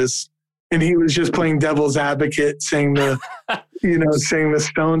about this, and he was just playing devil's advocate, saying saying the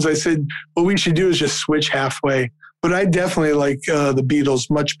Stones. I said, what we should do is just switch halfway. But I definitely like the Beatles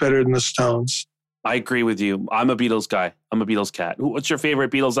much better than the Stones. I agree with you. I'm a Beatles guy. I'm a Beatles cat. What's your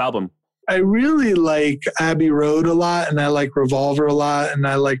favorite Beatles album? I really like Abbey Road a lot, and I like Revolver a lot, and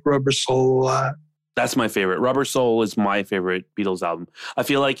I like Rubber Soul a lot. That's my favorite. Rubber Soul is my favorite Beatles album. I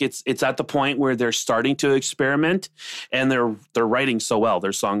feel like it's at the point where they're starting to experiment, and they're writing so well.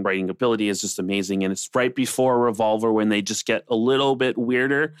 Their songwriting ability is just amazing, and it's right before Revolver when they just get a little bit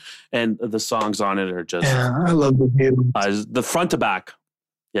weirder, and the songs on it are just I love the Beatles. The front to back.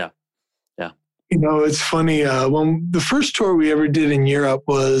 Yeah. It's funny. When the first tour we ever did in Europe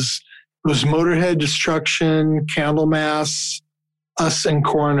was Motorhead, Destruction, Candlemass, us, and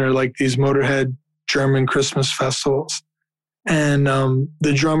Corner, like these Motorhead German Christmas festivals. And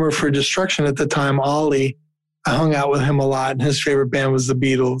the drummer for Destruction at the time, Ollie, I hung out with him a lot, and his favorite band was the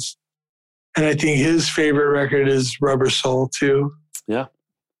Beatles. And I think his favorite record is Rubber Soul too. Yeah.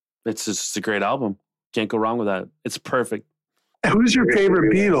 It's just a great album. Can't go wrong with that. It's perfect. Who's your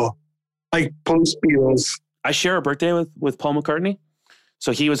favorite Beatle? Like post-Beatles? I share a birthday with Paul McCartney.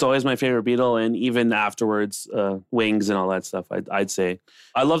 So he was always my favorite Beatle, and even afterwards, Wings and all that stuff. I'd say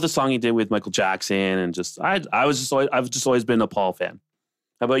I love the song he did with Michael Jackson, and I've just always been a Paul fan.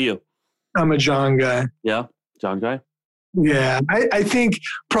 How about you? I'm a John guy. Yeah, John guy. Yeah, I think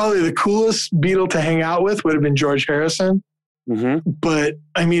probably the coolest Beatle to hang out with would have been George Harrison. Mm-hmm. But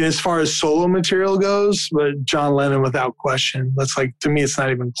I mean, as far as solo material goes, but John Lennon without question. That's like, to me, it's not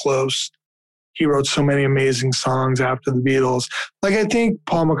even close. He wrote so many amazing songs after the Beatles. Like, I think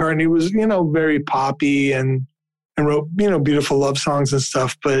Paul McCartney was, very poppy and wrote, beautiful love songs and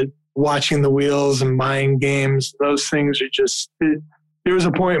stuff. But Watching the Wheels and Mind Games, those things are just, there was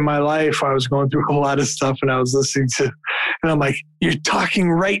a point in my life I was going through a lot of stuff and I was listening to, and I'm like, you're talking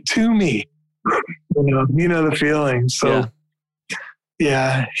right to me. You know the feeling. So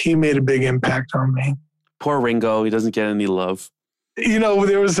yeah, he made a big impact on me. Poor Ringo. He doesn't get any love.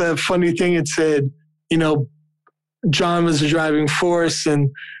 There was a funny thing. It said, John was the driving force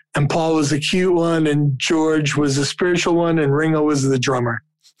and Paul was the cute one and George was the spiritual one and Ringo was the drummer.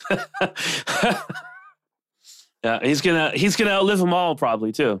 Yeah, he's gonna outlive them all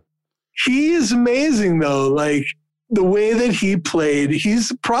probably too. He is amazing though. Like the way that he played,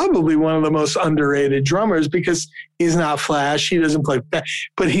 he's probably one of the most underrated drummers because he's not flash. He doesn't play,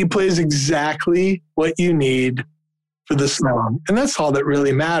 but he plays exactly what you need for the song. And that's all that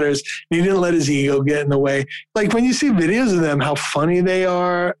really matters. He didn't let his ego get in the way. Like when you see videos of them, how funny they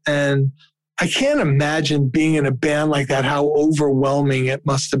are. And I can't imagine being in a band like that, how overwhelming it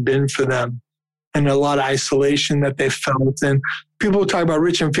must have been for them. And a lot of isolation that they felt. And people talk about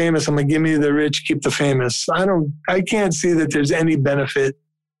rich and famous. I'm like, give me the rich, keep the famous. I can't see that there's any benefit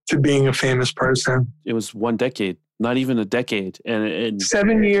to being a famous person. It was 1 decade, not even a decade. And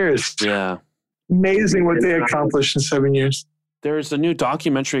 7 years. Yeah. Amazing what they accomplished in 7 years. There's a new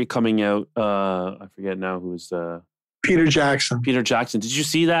documentary coming out. I forget now who's Peter Jackson. Peter Jackson. Did you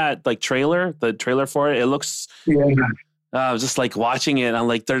see that trailer? The trailer for it? It looks. Yeah. I was just like watching it. I'm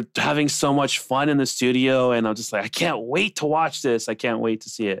like, they're having so much fun in the studio, and I'm just like, I can't wait to watch this. I can't wait to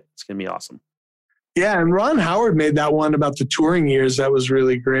see it. It's gonna be awesome. Yeah, and Ron Howard made that one about the touring years. That was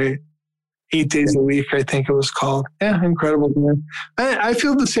really great. 8 Days a Week, I think it was called. Yeah, incredible, man. I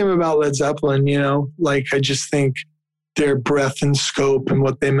feel the same about Led Zeppelin, like I just think their breadth and scope and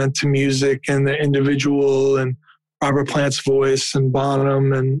what they meant to music and the individual and Robert Plant's voice and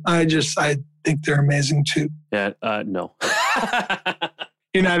Bonham. And I think they're amazing too. Yeah, no.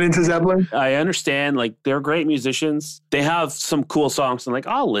 You're not into Zeppelin? I understand. Like, they're great musicians. They have some cool songs, and like,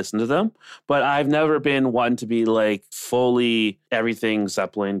 I'll listen to them. But I've never been one to be like fully everything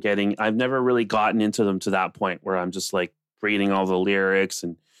Zeppelin I've never really gotten into them to that point where I'm just like reading all the lyrics,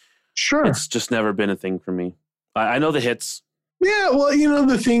 and sure, it's just never been a thing for me. I know the hits. Yeah, well,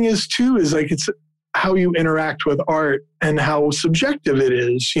 the thing is too, is like it's how you interact with art and how subjective it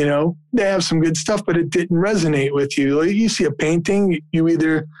is. They have some good stuff, but it didn't resonate with you. Like you see a painting, you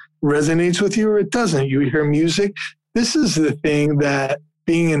either resonates with you or it doesn't. You hear music. This is the thing that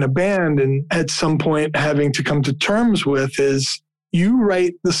being in a band and at some point having to come to terms with is you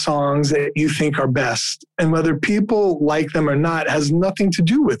write the songs that you think are best. And whether people like them or not has nothing to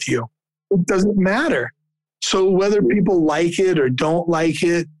do with you. It doesn't matter. So whether people like it or don't like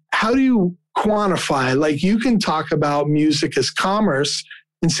it, how do you quantify? Like you can talk about music as commerce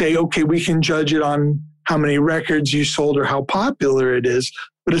and say, okay, we can judge it on how many records you sold or how popular it is.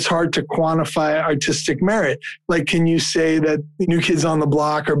 but it's hard to quantify artistic merit. Like, can you say that New Kids on the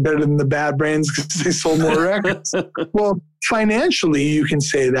Block are better than the Bad Brains because they sold more records? Well, financially, you can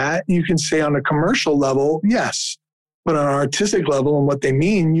say that. You can say on a commercial level, yes. But on an artistic level and what they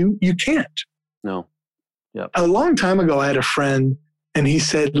mean, you can't. No. Yeah. A long time ago, I had a friend, and he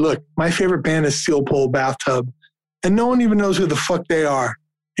said, look, my favorite band is Steel Pole Bathtub, and no one even knows who the fuck they are.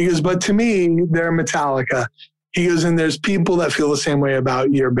 He goes, but to me, they're Metallica. He goes, and there's people that feel the same way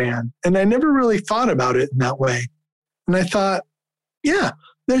about your band. And I never really thought about it in that way. And I thought, yeah,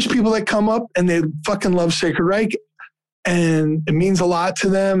 there's people that come up and they fucking love Sacred Reich, and it means a lot to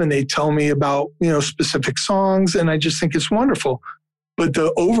them. And they tell me about, specific songs. And I just think it's wonderful. But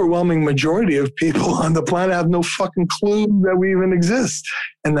the overwhelming majority of people on the planet have no fucking clue that we even exist.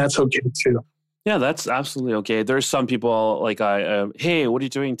 And that's okay too. Yeah, that's absolutely okay. There's some people like, hey, what are you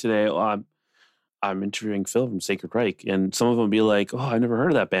doing today? Oh, I'm interviewing Phil from Sacred Reich. And some of them be like, oh, I never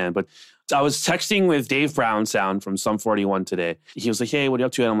heard of that band. But I was texting with Dave Brown Sound from Sum 41 today. He was like, hey, what are you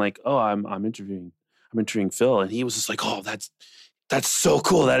up to? And I'm like, oh, I'm interviewing Phil. And he was just like, oh, that's so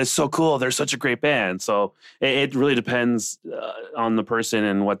cool. That is so cool. They're such a great band. So it really depends on the person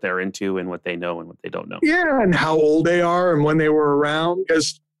and what they're into and what they know and what they don't know. Yeah, and how old they are and when they were around.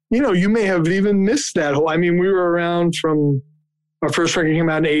 Because, you may have even missed that whole... I mean, we were around from... Our first record came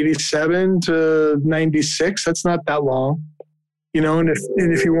out in 87 to 96. That's not that long. And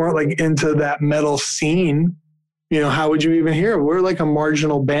if you weren't like into that metal scene, how would you even hear it? We're like a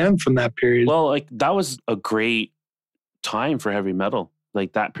marginal band from that period. Well, like that was a great time for heavy metal.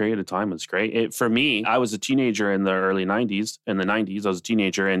 Like that period of time was great. For me, I was a teenager in the early 90s. In the 90s, I was a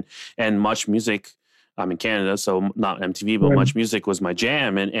teenager and Much Music. I'm in Canada, so not MTV, but Much Music was my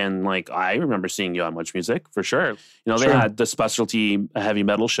jam. And like, I remember seeing you on Much Music for sure. They had the specialty heavy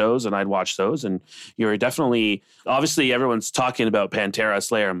metal shows and I'd watch those. And you were definitely, obviously everyone's talking about Pantera,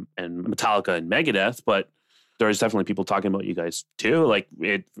 Slayer, and Metallica and Megadeth, but there's definitely people talking about you guys too. Like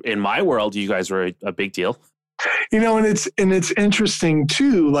in my world, you guys were a big deal. And it's interesting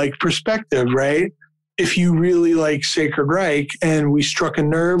too, like perspective, right? If you really like Sacred Reich and we struck a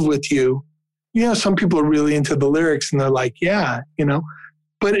nerve with you, some people are really into the lyrics and they're like, yeah,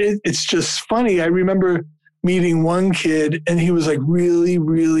 but it's just funny. I remember meeting one kid and he was like really,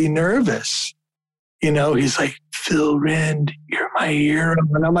 really nervous. He's like, Phil Rind, you're my hero.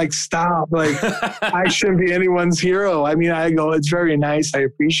 And I'm like, stop. Like, I shouldn't be anyone's hero. I mean, I go, it's very nice. I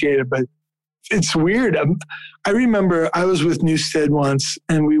appreciate it, but it's weird. I remember I was with Newstead once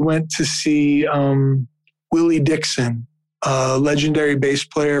and we went to see Willie Dixon, a legendary bass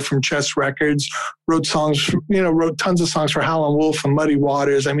player from Chess Records, wrote tons of songs for Howlin' Wolf and Muddy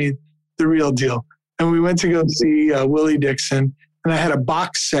Waters. I mean, the real deal. And we went to go see Willie Dixon, and I had a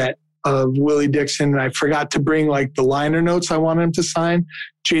box set of Willie Dixon, and I forgot to bring like the liner notes I wanted him to sign.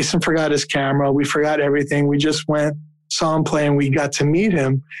 Jason forgot his camera. We forgot everything. We just went, saw him play, and we got to meet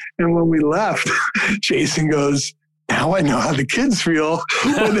him. And when we left, Jason goes, now I know how the kids feel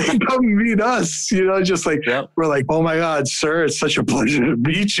when they come meet us, just like, We're like, oh my God, sir, it's such a pleasure to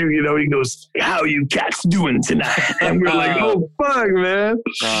meet you. He goes, how you cats doing tonight? And we're like, oh, fuck, man.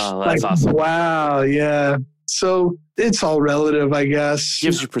 Oh, that's awesome. Wow. Yeah. So it's all relative, I guess.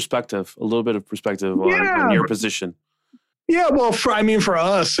 Gives you perspective, a little bit of perspective on your position. Yeah. Well, for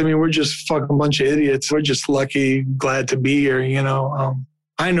us, we're just fucking bunch of idiots. We're just lucky, glad to be here,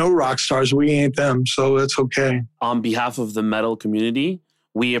 I know rock stars. We ain't them, so it's okay. On behalf of the metal community,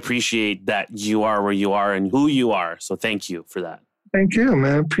 we appreciate that you are where you are and who you are. So thank you for that. Thank you,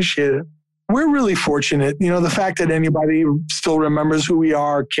 man. Appreciate it. We're really fortunate. The fact that anybody still remembers who we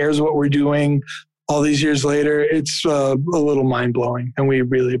are, cares what we're doing all these years later, it's a little mind-blowing, and we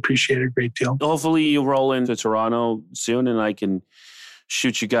really appreciate it a great deal. Hopefully you roll into Toronto soon and I can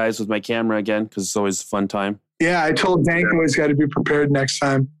shoot you guys with my camera again because it's always a fun time. Yeah, I told Danko he's got to be prepared next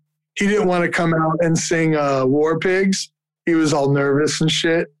time. He didn't want to come out and sing War Pigs. He was all nervous and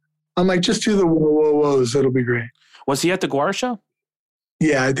shit. I'm like, just do the whoa, whoa, whoas. It'll be great. Was he at the Guar show?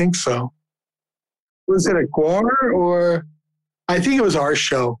 Yeah, I think so. Was it a Guar or... I think it was our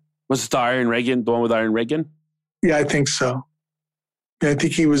show. Was it the Iron Reagan, the one with Iron Reagan? Yeah, I think so. Yeah, I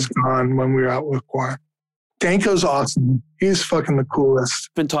think he was gone when we were out with Guar. Danko's awesome. He's fucking the coolest.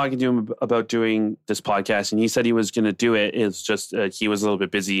 I've been talking to him about doing this podcast, and he said he was going to do it. It's just he was a little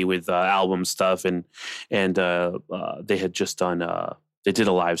bit busy with album stuff, and they had just done. They did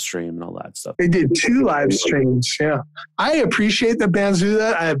a live stream and all that stuff. They did 2 live streams. Yeah, I appreciate that bands do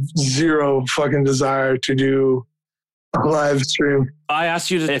that. I have zero fucking desire to do a live stream. I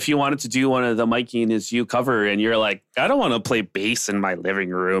asked you if you wanted to do one of the Mikey and His You cover, and you're like, I don't want to play bass in my living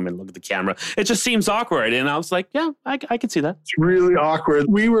room and look at the camera. It just seems awkward. And I was like, yeah, I can see that. It's really awkward.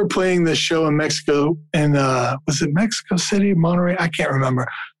 We were playing this show in Mexico, and was it Mexico City, Monterey? I can't remember.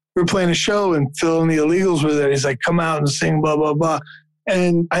 We were playing a show, and Phil and the Illegals were there. He's like, come out and sing, blah, blah, blah.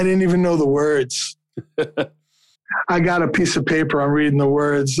 And I didn't even know the words. I got a piece of paper. I'm reading the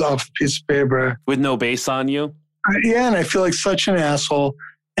words off a piece of paper. With no bass on you? Yeah, and I feel like such an asshole.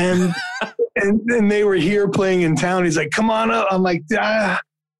 And and they were here playing in town. He's like, come on up. I'm like, I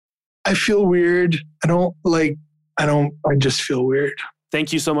feel weird. I just feel weird.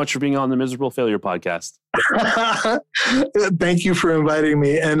 Thank you so much for being on the Miserable Failure podcast. Thank you for inviting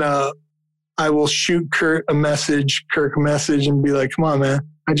me. And I will shoot Kirk a message and be like, come on, man.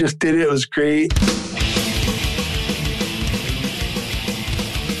 I just did it. It was great.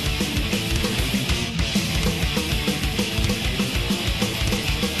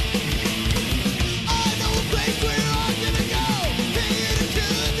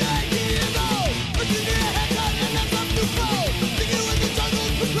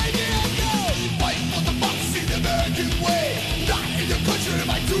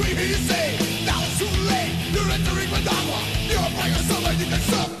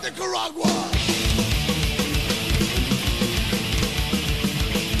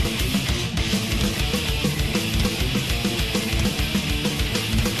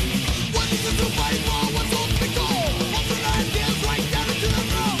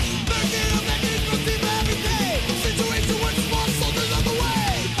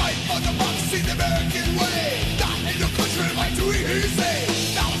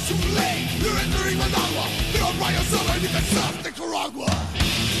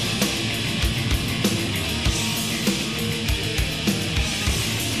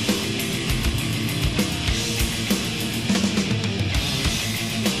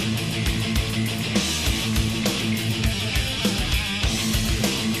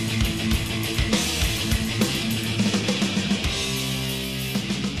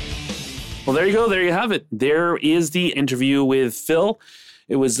 Well, there you go. There you have it. There is the interview with Phil.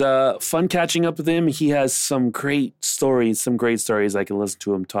 It was fun catching up with him. He has some great stories. I can listen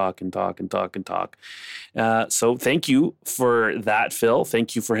to him talk. So thank you for that, Phil.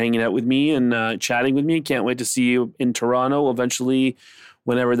 Thank you for hanging out with me and chatting with me. Can't wait to see you in Toronto eventually,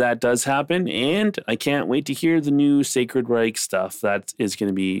 whenever that does happen. And I can't wait to hear the new Sacred Reich stuff. That is going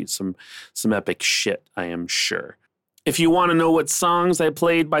to be some epic shit, I am sure. If you want to know what songs I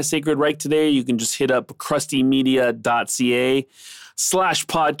played by Sacred Reich today, you can just hit up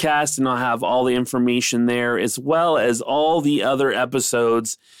crustymedia.ca/podcast, and I'll have all the information there, as well as all the other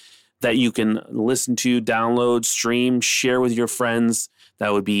episodes that you can listen to, download, stream, share with your friends.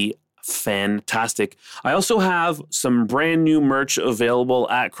 That would be fantastic. I also have some brand new merch available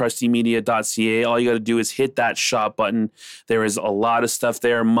at crustymedia.ca. All you got to do is hit that shop button. There is a lot of stuff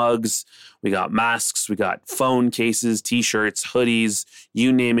there. Mugs, we got masks, we got phone cases, t-shirts, hoodies,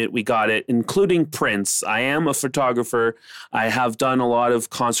 you name it, we got it, including prints. I am a photographer. I have done a lot of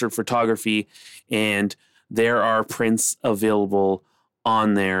concert photography, and there are prints available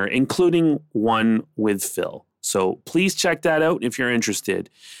on there, including one with Phil. So please check that out if you're interested.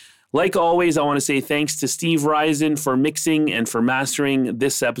 Like always, I want to say thanks to Steve Reisen for mixing and for mastering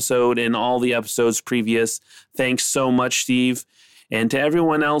this episode and all the episodes previous. Thanks so much, Steve. And to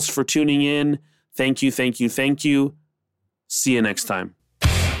everyone else for tuning in, thank you. See you next time.